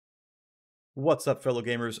What's up, fellow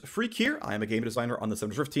gamers? Phreak here. I am a game designer on the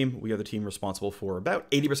Seven Rift team. We are the team responsible for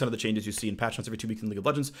about 80% of the changes you see in patch notes every 2 weeks in League of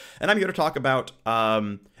Legends. And I'm here to talk about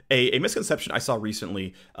a misconception I saw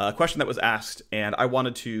recently, a question that was asked, and I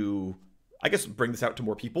wanted to, I guess, bring this out to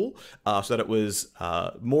more people so that it was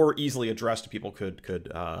more easily addressed. People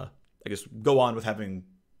could I guess, go on with having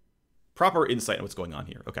proper insight on what's going on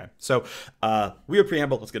here. Okay, so we have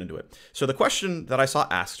preamble. Let's get into it. So the question that I saw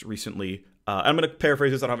asked recently, I'm going to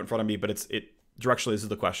paraphrase this. I don't have it in front of me, but it directionally this is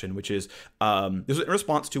the question, which is this was in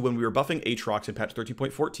response to when we were buffing Aatrox in patch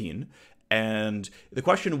 13.14, and the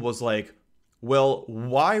question was like, well,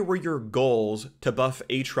 why were your goals to buff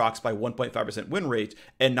Aatrox by 1.5% win rate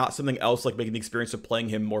and not something else like making the experience of playing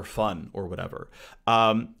him more fun or whatever?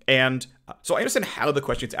 And so I understand how the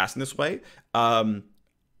question is asked in this way.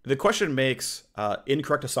 The question makes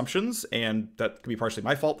incorrect assumptions, and that can be partially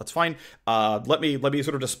my fault. That's fine. Let me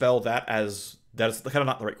sort of dispel that as that is kind of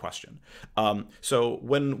not the right question. So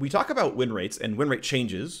when we talk about win rates and win rate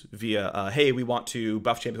changes via, hey, we want to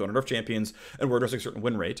buff champions, we want to nerf champions, and we're addressing a certain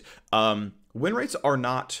win rate, win rates are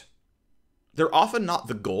not, they're often not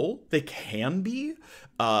the goal. They can be,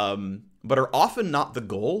 but are often not the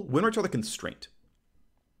goal. Win rates are the constraint.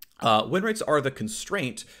 Win rates are the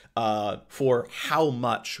constraint for how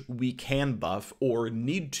much we can buff or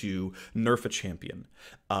need to nerf a champion.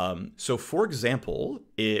 So, for example,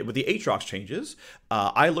 with the Aatrox changes,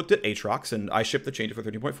 I looked at Aatrox and I shipped the changes for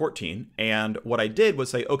 13.14. And what I did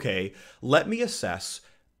was say, okay, let me assess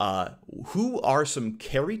who are some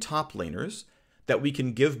carry top laners that we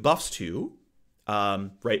can give buffs to.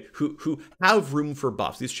 Right, who have room for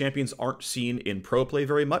buffs. These champions aren't seen in pro play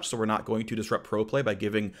very much, so we're not going to disrupt pro play by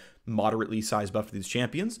giving moderately sized buff to these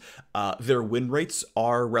champions. Their win rates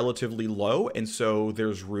are relatively low, and so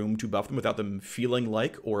there's room to buff them without them feeling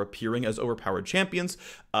like or appearing as overpowered champions.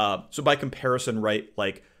 So by comparison, right,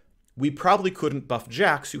 like we probably couldn't buff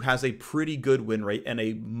Jax, who has a pretty good win rate and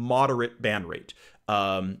a moderate ban rate,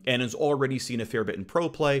 and is already seen a fair bit in pro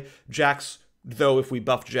play. Jax, though, if we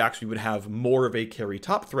buffed Jax, we would have more of a carry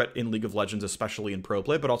top threat in League of Legends, especially in pro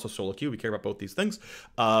play, but also solo queue. We care about both these things.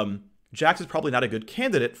 Jax is probably not a good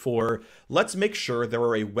candidate for, let's make sure there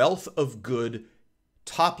are a wealth of good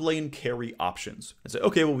top lane carry options. And say,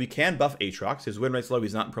 okay, well, we can buff Aatrox. His win rate's low.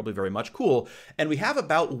 He's not probably very much. Cool. And we have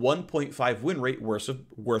about 1.5 win rate worth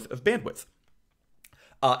of bandwidth.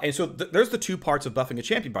 And so there's the two parts of buffing a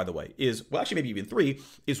champion, by the way, is, well, actually maybe even three,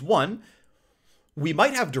 is one, we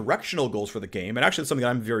might have directional goals for the game, and actually something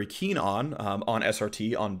I'm very keen on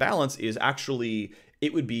SRT, on balance, is actually,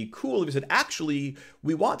 it would be cool if we said, actually,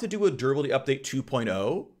 we want to do a durability update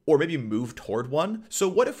 2.0, or maybe move toward one. So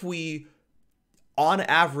what if we, on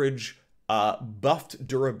average, buffed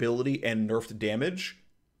durability and nerfed damage?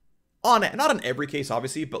 Not in every case,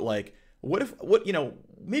 obviously, but like,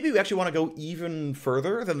 maybe we actually want to go even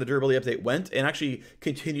further than the durability update went, and actually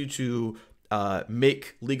continue to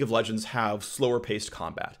make League of Legends have slower paced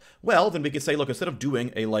combat. Well, then we could say, look, instead of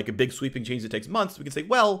doing a big sweeping change that takes months, we could say,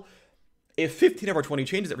 well, if 15 of our 20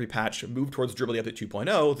 changes every patch move towards durability update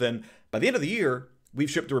 2.0, then by the end of the year,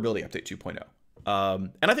 we've shipped durability update 2.0.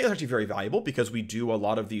 And I think that's actually very valuable because we do a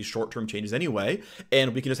lot of these short-term changes anyway,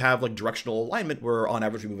 and we can just have like directional alignment where on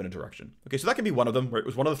average we move in a direction. Okay, so that can be one of them, where it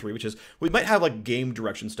was one of the three, which is we might have like game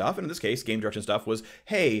direction stuff, and in this case, game direction stuff was,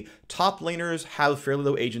 hey, top laners have fairly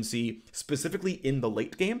low agency, specifically in the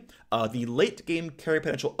late game. The late game carry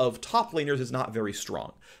potential of top laners is not very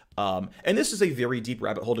strong. And this is a very deep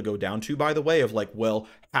rabbit hole to go down to, by the way, of like, well,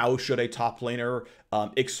 how should a top laner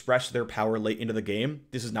express their power late into the game?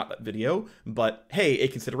 This is not that video, but hey, a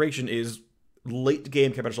consideration is late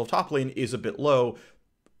game potential of top lane is a bit low.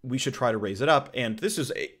 We should try to raise it up, and this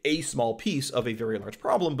is a small piece of a very large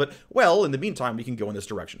problem, but well, in the meantime, we can go in this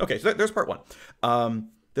direction. Okay, so there's part one.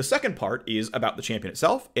 The second part is about the champion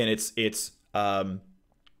itself, and it's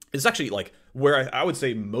actually like where I would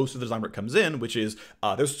say most of the design work comes in, which is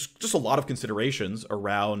there's just a lot of considerations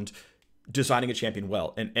around designing a champion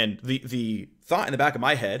well. And the thought in the back of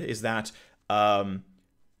my head is that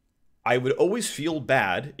I would always feel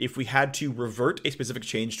bad if we had to revert a specific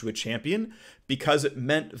change to a champion, because it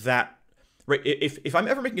meant that, right, if I'm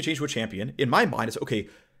ever making a change to a champion, in my mind, it's, okay,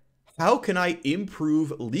 how can I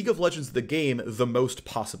improve League of Legends, the game, the most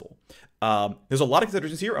possible? There's a lot of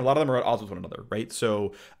considerations here, and a lot of them are at odds with one another, right?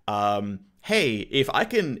 So, hey, if I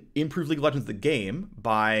can improve League of Legends, the game,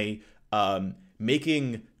 by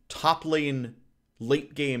making top lane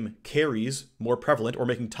late game carries more prevalent, or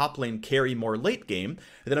making top lane carry more late game,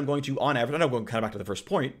 then I'm going to, on average, and I'm going kind of back to the first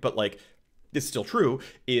point, but like, it's still true,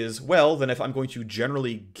 is, well, then if I'm going to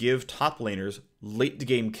generally give top laners late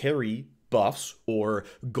game carry buffs or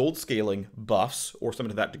gold scaling buffs or something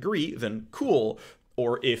to that degree, then cool.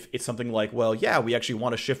 Or if it's something like, well, yeah, we actually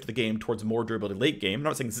want to shift the game towards more durability late game. I'm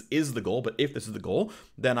not saying this is the goal, but if this is the goal,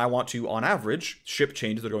 then I want to, on average, ship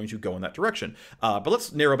changes that are going to go in that direction. But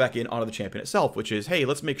let's narrow back in onto the champion itself, which is, hey,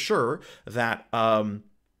 let's make sure that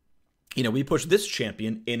we push this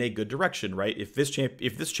champion in a good direction, right? If this change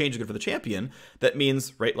is good for the champion, that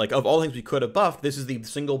means, right, like of all things we could have buffed, this is the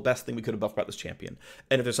single best thing we could have buffed about this champion.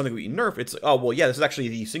 And if there's something we can nerf, it's, oh, well, yeah, this is actually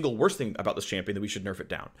the single worst thing about this champion that we should nerf it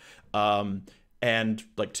down. And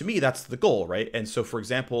like, to me, that's the goal, right? And so, for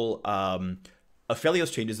example,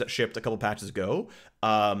 Aphelios changes that shipped a couple patches ago,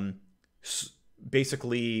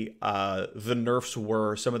 basically, the nerfs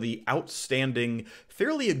were some of the outstanding,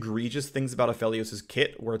 fairly egregious things about Aphelios'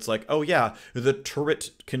 kit, where it's like, oh yeah, the turret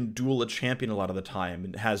can duel a champion a lot of the time,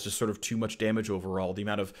 and has just sort of too much damage overall. The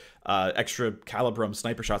amount of extra calibrum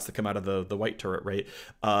sniper shots that come out of the white turret, right?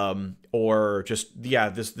 Or just, yeah,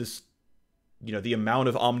 this the amount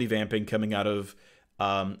of omni-vamping coming out of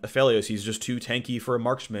Aphelios, he's just too tanky for a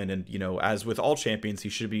marksman, and as with all champions, he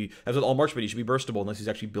should be burstable unless he's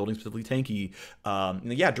actually building specifically tanky.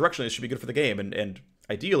 And yeah, directionally, it should be good for the game, and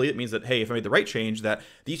ideally, it means that, hey, if I made the right change, that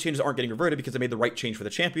these changes aren't getting reverted because I made the right change for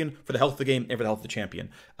the champion, for the health of the game, and for the health of the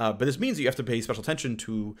champion. But this means that you have to pay special attention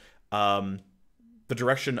to the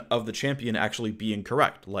direction of the champion actually being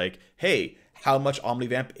correct. Like, hey, how much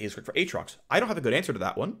Omnivamp is good for Aatrox? I don't have a good answer to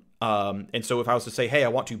that one. And so if I was to say, hey, I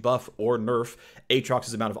want to buff or nerf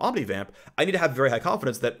Aatrox's amount of Omnivamp, I need to have very high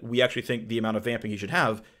confidence that we actually think the amount of vamping he should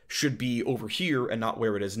have should be over here and not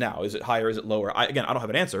where it is now. Is it higher? Is it lower? Again, I don't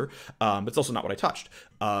have an answer, but it's also not what I touched.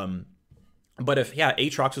 But if, yeah,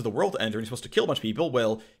 Aatrox is the world ender and he's supposed to kill a bunch of people,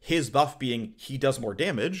 well, his buff being he does more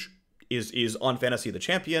damage is on Fantasy the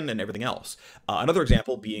champion and everything else. Another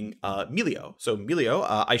example being Melio. So Melio,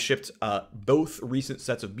 I shipped both recent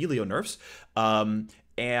sets of Melio nerfs,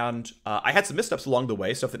 and I had some missteps along the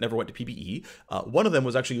way, stuff that never went to PvE. One of them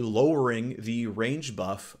was actually lowering the range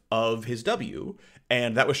buff of his W,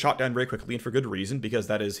 and that was shot down very quickly and for good reason, because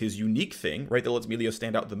that is his unique thing, right, that lets Melio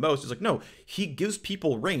stand out the most. It's like, no, he gives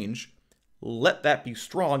people range, let that be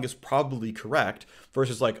strong is probably correct,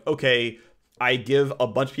 versus like, okay, I give a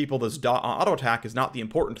bunch of people this auto attack is not the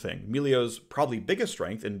important thing. Melio's probably biggest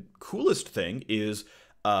strength and coolest thing is,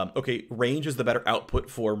 okay, range is the better output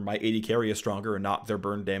for my AD carry is stronger and not their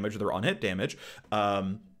burn damage or their on-hit damage.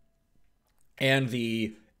 And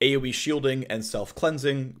the AoE shielding and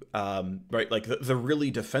self-cleansing, right, like the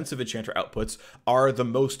really defensive enchanter outputs are the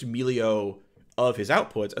most Melio of his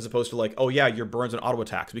outputs, as opposed to like, oh yeah, your burns and auto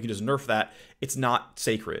attacks, we can just nerf that. It's not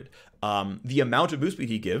sacred. The amount of boost speed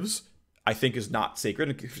he gives, I think, is not sacred.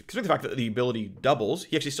 And considering the fact that the ability doubles,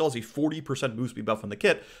 he actually still has a 40% boost speed buff on the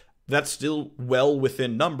kit. That's still well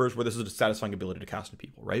within numbers where this is a satisfying ability to cast into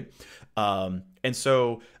people, right? And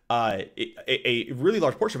so a really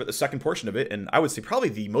large portion of it, the second portion of it, and I would say probably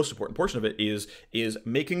the most important portion of it, is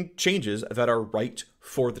making changes that are right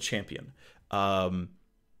for the champion.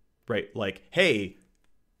 Right? Like, hey,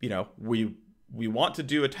 we want to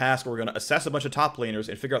do a task where we're going to assess a bunch of top laners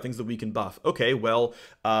and figure out things that we can buff. Okay, well,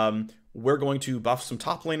 we're going to buff some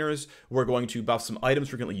top laners. We're going to buff some items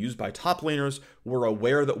frequently used by top laners. We're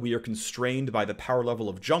aware that we are constrained by the power level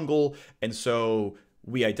of jungle, and so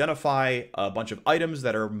we identify a bunch of items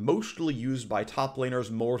that are mostly used by top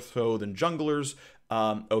laners more so than junglers.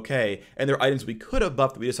 Okay, and there are items we could have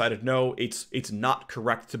buffed that we decided, no, it's not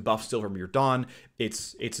correct to buff Silvermere Dawn.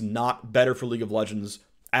 It's not better for League of Legends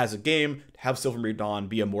as a game to have Silvermere Dawn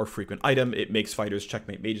be a more frequent item. It makes fighters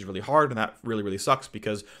checkmate mages really hard, and that really, really sucks,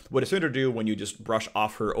 because what does Cinder do when you just brush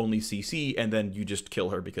off her only CC and then you just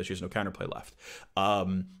kill her because she has no counterplay left?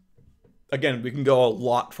 Again, we can go a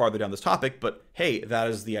lot farther down this topic, but hey, that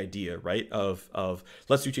is the idea, right? Of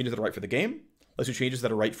let's do changes that are right for the game. Let's do changes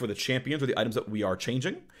that are right for the champions or the items that we are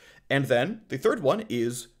changing. And then the third one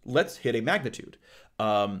is let's hit a magnitude.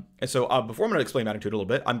 And so before I'm going to explain magnitude a little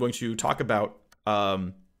bit, I'm going to talk about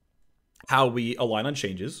how we align on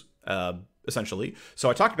changes, essentially. So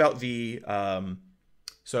I talked about the,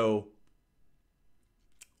 so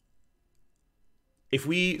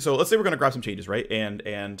let's say we're going to grab some changes, right?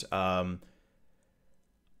 And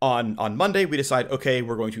on Monday, we decide, okay,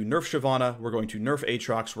 we're going to nerf Shyvana, we're going to nerf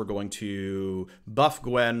Aatrox, we're going to buff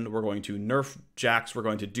Gwen, we're going to nerf Jax, we're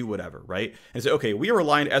going to do whatever, right? And say, okay, we are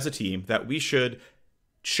aligned as a team that we should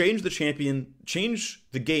change the champion, change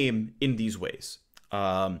the game in these ways.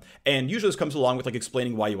 And usually this comes along with like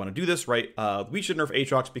explaining why you want to do this, right? We should nerf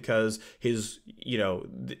Aatrox because his, you know,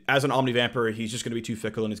 as an Omni Vamper, he's just going to be too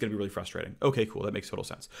fickle and it's going to be really frustrating. Okay, cool. That makes total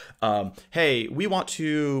sense. Hey, we want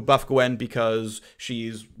to buff Gwen because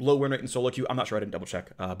she's low win rate in solo queue. I'm not sure. I didn't double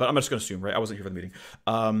check, but I'm just going to assume, right? I wasn't here for the meeting.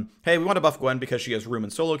 Hey, we want to buff Gwen because she has room in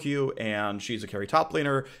solo queue and she's a carry top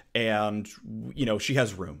laner and, you know, she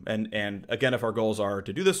has room. And again, if our goals are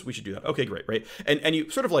to do this, we should do that. Okay, great, right? And you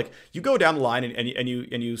sort of like, you go down the line and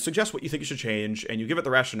you suggest what you think you should change, and you give it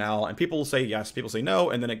the rationale, and people will say yes, people say no,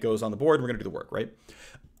 and then it goes on the board, and we're going to do the work, right?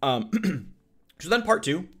 So then part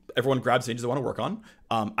two, everyone grabs stages they want to work on.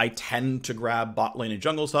 I tend to grab bot lane and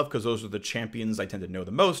jungle stuff because those are the champions I tend to know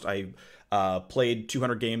the most. I played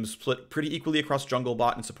 200 games split pretty equally across jungle,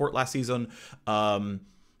 bot, and support last season.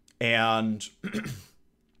 And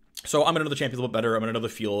so I'm going to know the champions a little better. I'm going to know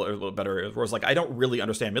the feel a little better. Whereas, like, I don't really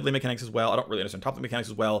understand mid lane mechanics as well. I don't really understand top lane mechanics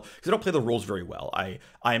as well because I don't play the roles very well. I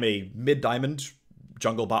am a mid-diamond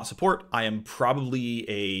jungle bot support. I am probably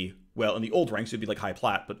a, well, in the old ranks, it'd be like high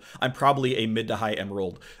plat, but I'm probably a mid to high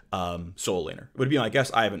emerald solo laner. Would be my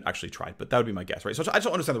guess. I haven't actually tried, but that would be my guess, right? So I just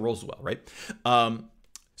don't understand the roles as well, right?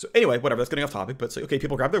 So anyway, whatever, that's getting off topic, but so, okay,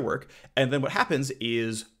 people grab their work. And then what happens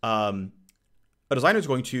is a designer is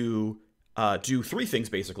going to do three things,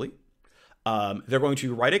 basically. They're going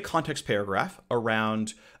to write a context paragraph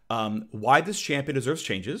around why this champion deserves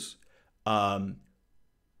changes, why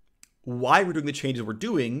we're doing the changes we're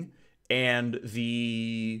doing, and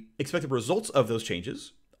the expected results of those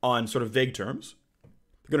changes on sort of vague terms.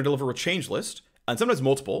 They're going to deliver a change list, and sometimes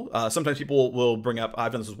multiple. Sometimes people will bring up,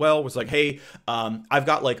 I've done this as well, where it's like, hey, I've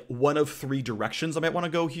got like one of three directions I might want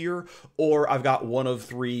to go here, or I've got one of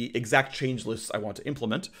three exact change lists I want to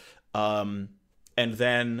implement. And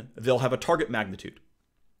then they'll have a target magnitude.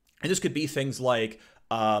 And this could be things like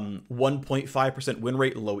 1.5% win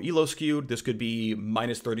rate, low elo skewed. This could be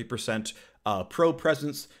minus 30% pro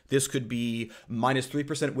presence. This could be minus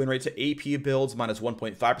 3% win rate to AP builds, minus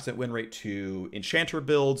 1.5% win rate to enchanter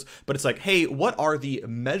builds. But it's like, hey, what are the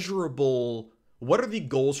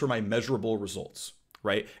goals for my measurable results,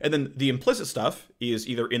 right? And then the implicit stuff is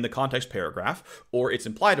either in the context paragraph or it's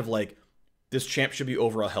implied of like, this champ should be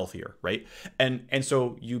overall healthier, right? And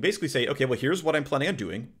so you basically say, okay, well, here's what I'm planning on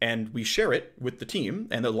doing, and we share it with the team,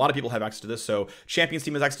 and a lot of people have access to this. So Champions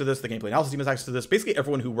team has access to this, the gameplay analysis team has access to this. Basically,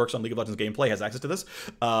 everyone who works on League of Legends gameplay has access to this.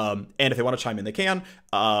 And if they want to chime in, they can.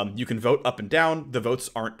 You can vote up and down. The votes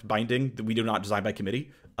aren't binding. We do not design by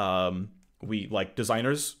committee. We, like,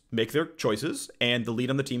 designers make their choices, and the lead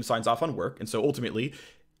on the team signs off on work. And so ultimately,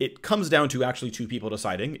 it comes down to actually two people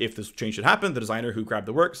deciding if this change should happen. The designer who grabbed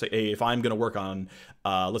the work, say, hey, if I'm going to work on,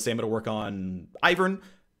 let's say I'm going to work on Ivern,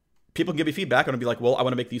 people can give me feedback. I'm going to be like, well, I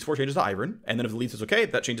want to make these 4 changes to Ivern. And then if the lead says, okay,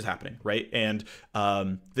 that change is happening, right? And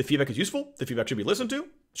the feedback is useful. The feedback should be listened to,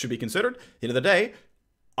 should be considered. At the end of the day,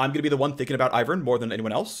 I'm going to be the one thinking about Ivern more than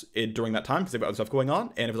anyone else during that time because they've got other stuff going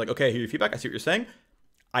on. And if it's like, okay, here's your feedback, I see what you're saying,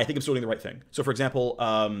 I think I'm still doing the right thing. So for example,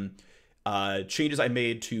 changes I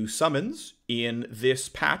made to summons in this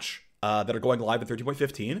patch that are going live in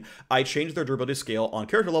 13.15, I changed their durability scale on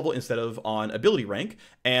character level instead of on ability rank.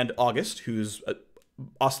 And August, who's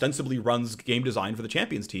ostensibly runs game design for the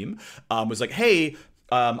Champions team, was like, hey,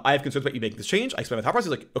 I have concerns about you making this change. I explained my thought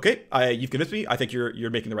process. He's like, okay, you've convinced me. I think you're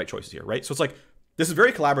making the right choices here, right? So it's like, this is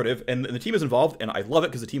very collaborative, and the team is involved, and I love it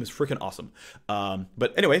because the team is freaking awesome.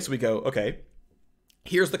 But anyway, so we go, okay,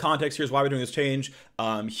 here's the context, here's why we're doing this change,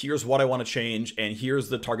 here's what I want to change, and here's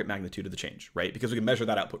the target magnitude of the change, right? Because we can measure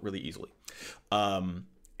that output really easily.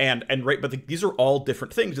 These are all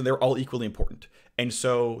different things, and they're all equally important. And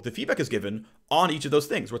so the feedback is given on each of those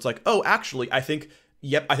things, where it's like, oh, actually, I think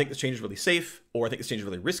this change is really safe, or I think this change is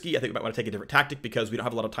really risky. I think we might want to take a different tactic because we don't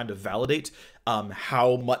have a lot of time to validate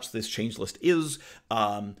how much this change list is.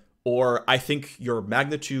 Or I think your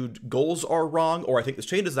magnitude goals are wrong, or I think this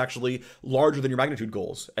change is actually larger than your magnitude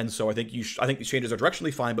goals. And so I think I think these changes are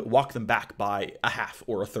directionally fine, but walk them back by a half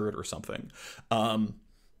or a third or something. So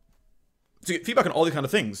you get feedback on all these kind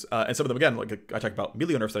of things. And some of them, again, like I talked about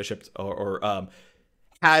melee nerfs that I shipped or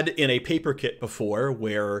had in a paper kit before,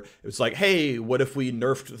 where it was like, hey, what if we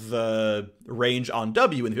nerfed the range on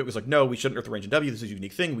W? And the paper was like, no, we shouldn't nerf the range on W. This is a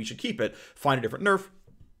unique thing. We should keep it. Find a different nerf.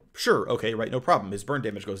 Sure, okay, right, no problem. His burn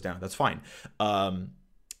damage goes down. That's fine.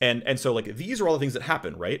 And so like these are all the things that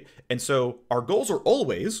happen, right? And so our goals are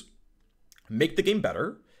always make the game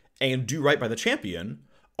better and do right by the champion.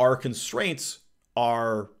 Our constraints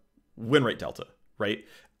are win rate delta, right?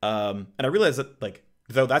 And I realize that like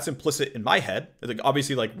though that's implicit in my head, like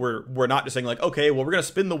obviously like we're not just saying like, okay, well we're gonna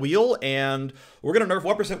spin the wheel and we're gonna nerf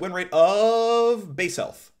 1% win rate of base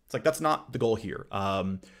health. It's like that's not the goal here.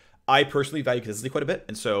 I personally value consistency quite a bit,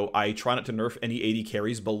 and so I try not to nerf any AD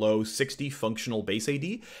carries below 60 functional base AD.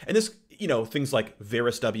 And this, things like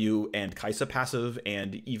Varus W and Kaisa passive,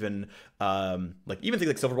 and even even things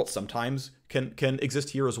like Silverbolt sometimes can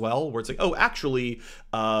exist here as well, where it's like, oh, actually,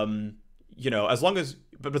 as long as,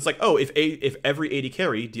 but it's like, oh, if every AD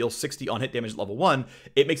carry deals 60 on hit damage at level 1,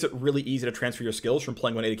 it makes it really easy to transfer your skills from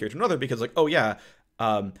playing one AD carry to another, because like, oh yeah,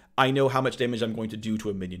 I know how much damage I'm going to do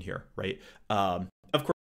to a minion here, right? Of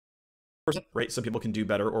course, right? Some people can do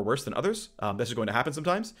better or worse than others. That's just going to happen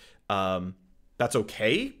sometimes. That's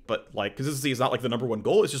okay, but like consistency is not like the #1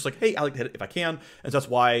 goal. It's just like, hey, I like to hit it if I can, and so that's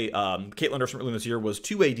why Caitlyn Nurse earlier this year was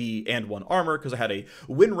 2 AD and 1 armor, because I had a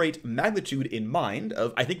win rate magnitude in mind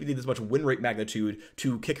of, I think we need this much win rate magnitude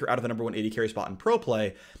to kick her out of the #1 AD carry spot in pro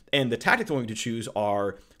play, and the tactics I'm going to choose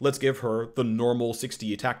are, let's give her the normal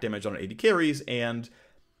 60 attack damage on AD carries, and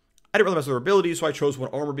I didn't really mess with her abilities, so I chose 1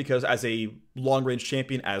 armor because as a long-range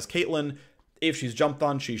champion as Caitlyn, if she's jumped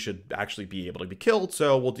on, she should actually be able to be killed,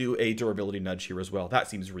 so we'll do a durability nudge here as well. That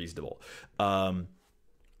seems reasonable.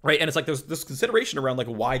 Right, and it's like there's this consideration around like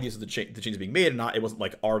why these are the changes being made, and not, it wasn't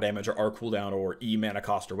like R damage or R cooldown or E mana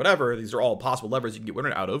cost or whatever. These are all possible levers you can get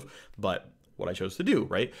winner out of, but what I chose to do,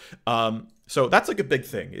 right? So that's like a big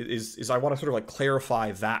thing, is I want to sort of like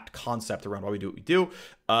clarify that concept around why we do what we do.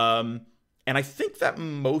 And I think that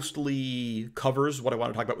mostly covers what I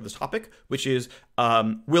want to talk about with this topic, which is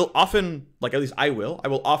we'll often, like at least I will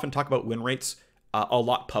often talk about win rates a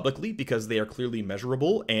lot publicly, because they are clearly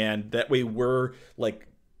measurable, and that way we're like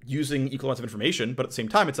using equal amounts of information. But at the same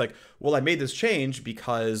time, it's like, well, I made this change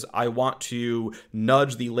because I want to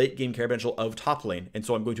nudge the late game carry potential of top lane, and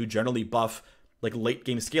so I'm going to generally buff like late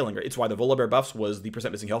game scaling. Right? It's why the Volibear buffs was the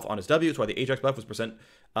percent missing health on his W. It's why the Ajax buff was percent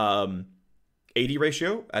AD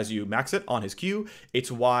ratio as you max it on his Q. It's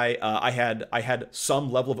why I had some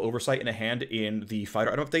level of oversight in a hand in the fighter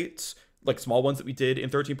item updates, like small ones that we did in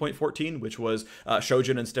 13.14, which was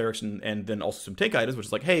Shojin and Sterix, and then also some tank items, which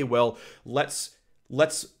is like, hey, well, let's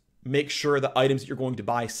make sure the items that you're going to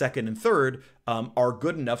buy second and third are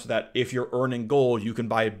good enough so that if you're earning gold, you can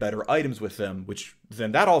buy better items with them, which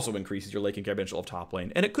then that also increases your late game carry potential of top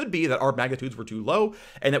lane. And it could be that our magnitudes were too low,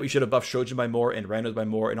 and that we should have buffed Shojin by more and Randos by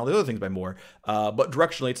more and all the other things by more. But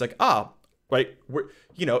directionally, it's like, right, we're,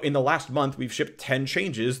 in the last month, we've shipped 10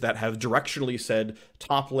 changes that have directionally said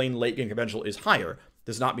top lane late game carry potential is higher.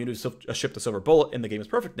 Does not mean to ship the silver bullet and the game is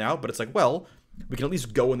perfect now, but it's like, well, we can at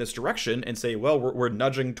least go in this direction and say, well, we're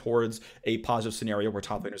nudging towards a positive scenario where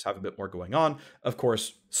top laners have a bit more going on. Of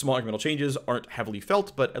course, small incremental changes aren't heavily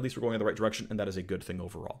felt, but at least we're going in the right direction, and that is a good thing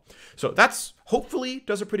overall. So that's hopefully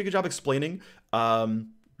does a pretty good job explaining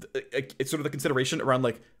it's sort of the consideration around,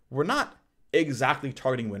 like, we're not exactly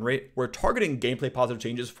targeting win rate. We're targeting gameplay positive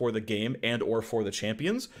changes for the game and or for the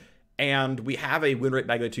champions. And we have a win rate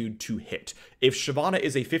magnitude to hit. If Shyvana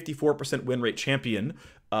is a 54% win rate champion,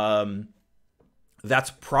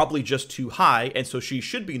 that's probably just too high, and so she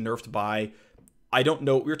should be nerfed by, I don't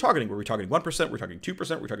know what we were targeting. Were we targeting 1%? We're targeting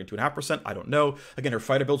 2%? We're targeting 2.5%? I don't know. Again, her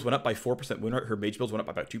fighter builds went up by 4% win rate. Her mage builds went up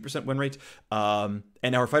by about 2% win rate. And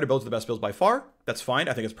now her fighter builds are the best builds by far. That's fine.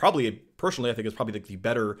 I think it's probably, personally, I think it's probably the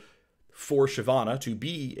better for Shyvana to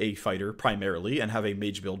be a fighter primarily and have a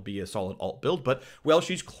mage build be a solid alt build, but, well,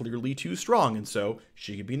 she's clearly too strong, and so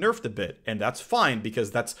she could be nerfed a bit, and that's fine,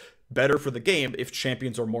 because that's better for the game if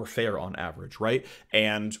champions are more fair on average, right?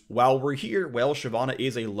 And while we're here, well, Shyvana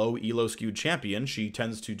is a low elo skewed champion. She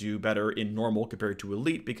tends to do better in normal compared to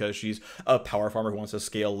elite because she's a power farmer who wants to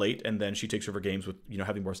scale late, and then she takes over games with,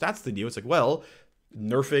 having more stats than you. It's like, well,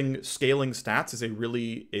 nerfing scaling stats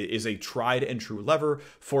is a tried and true lever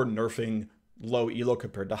for nerfing low elo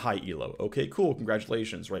compared to high elo. Okay, cool,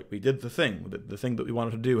 congratulations, right? We did the thing. The thing that we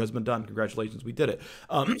wanted to do has been done. Congratulations, we did it.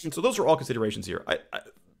 So those are all considerations here.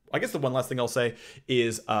 I guess the one last thing I'll say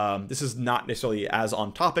is this is not necessarily as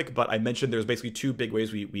on topic, but I mentioned there's basically 2 big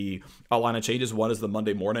ways we outline a changes. One is the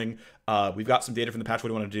Monday morning. We've got some data from the patch, what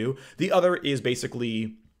do we want to do? The other is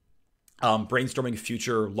basically brainstorming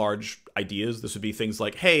future large ideas. This would be things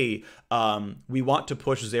like, hey, we want to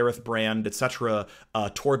push Xerath brand, etc.,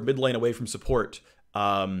 toward mid lane away from support.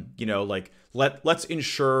 Like let's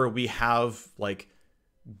ensure we have like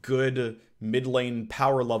good mid lane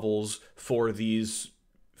power levels for these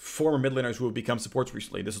former mid laners who have become supports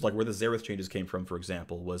recently. This is like where the Xerath changes came from, for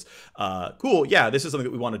example, was cool. Yeah, this is something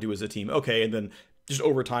that we want to do as a team. Okay, and then just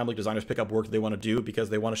over time, like designers pick up work that they want to do because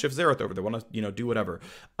they want to shift Xerath over. They want to, do whatever.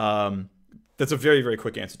 That's a very, very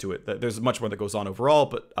quick answer to it. There's much more that goes on overall,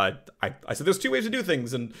 but I said there's 2 ways to do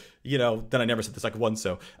things, and then I never said the second one.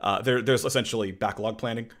 So there's essentially backlog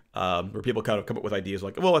planning. where people kind of come up with ideas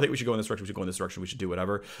like, well, I think we should go in this direction, we should go in this direction, we should do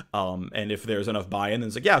whatever. And if there's enough buy-in, then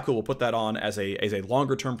it's like, yeah, cool, we'll put that on as a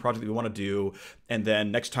longer term project that we want to do. And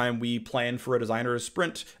then next time we plan for a designer's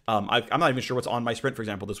sprint, I'm not even sure what's on my sprint, for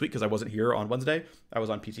example, this week, because I wasn't here on Wednesday. I was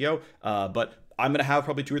on PTO, but I'm going to have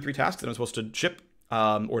probably 2 or 3 tasks that I'm supposed to ship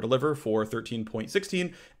or deliver for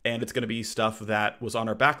 13.16, and it's going to be stuff that was on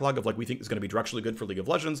our backlog of like we think is going to be directionally good for League of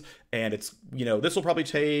Legends, and it's, you know, this will probably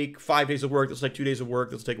take 5 days of work, this will take 2 days of work,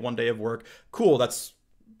 this will take 1 day of work. Cool, that's,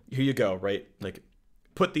 here you go, right? Like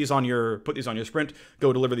put these on your sprint,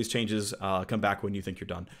 go deliver these changes, come back when you think you're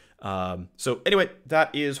done. So anyway,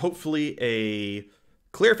 that is hopefully a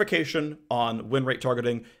clarification on win rate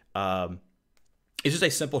targeting. It's just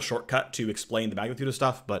a simple shortcut to explain the magnitude of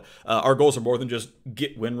stuff, but our goals are more than just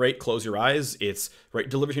get win rate, close your eyes. It's, right,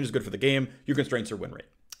 delivery change is good for the game. Your constraints are win rate.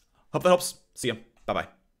 Hope that helps. See ya.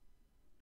 Bye-bye.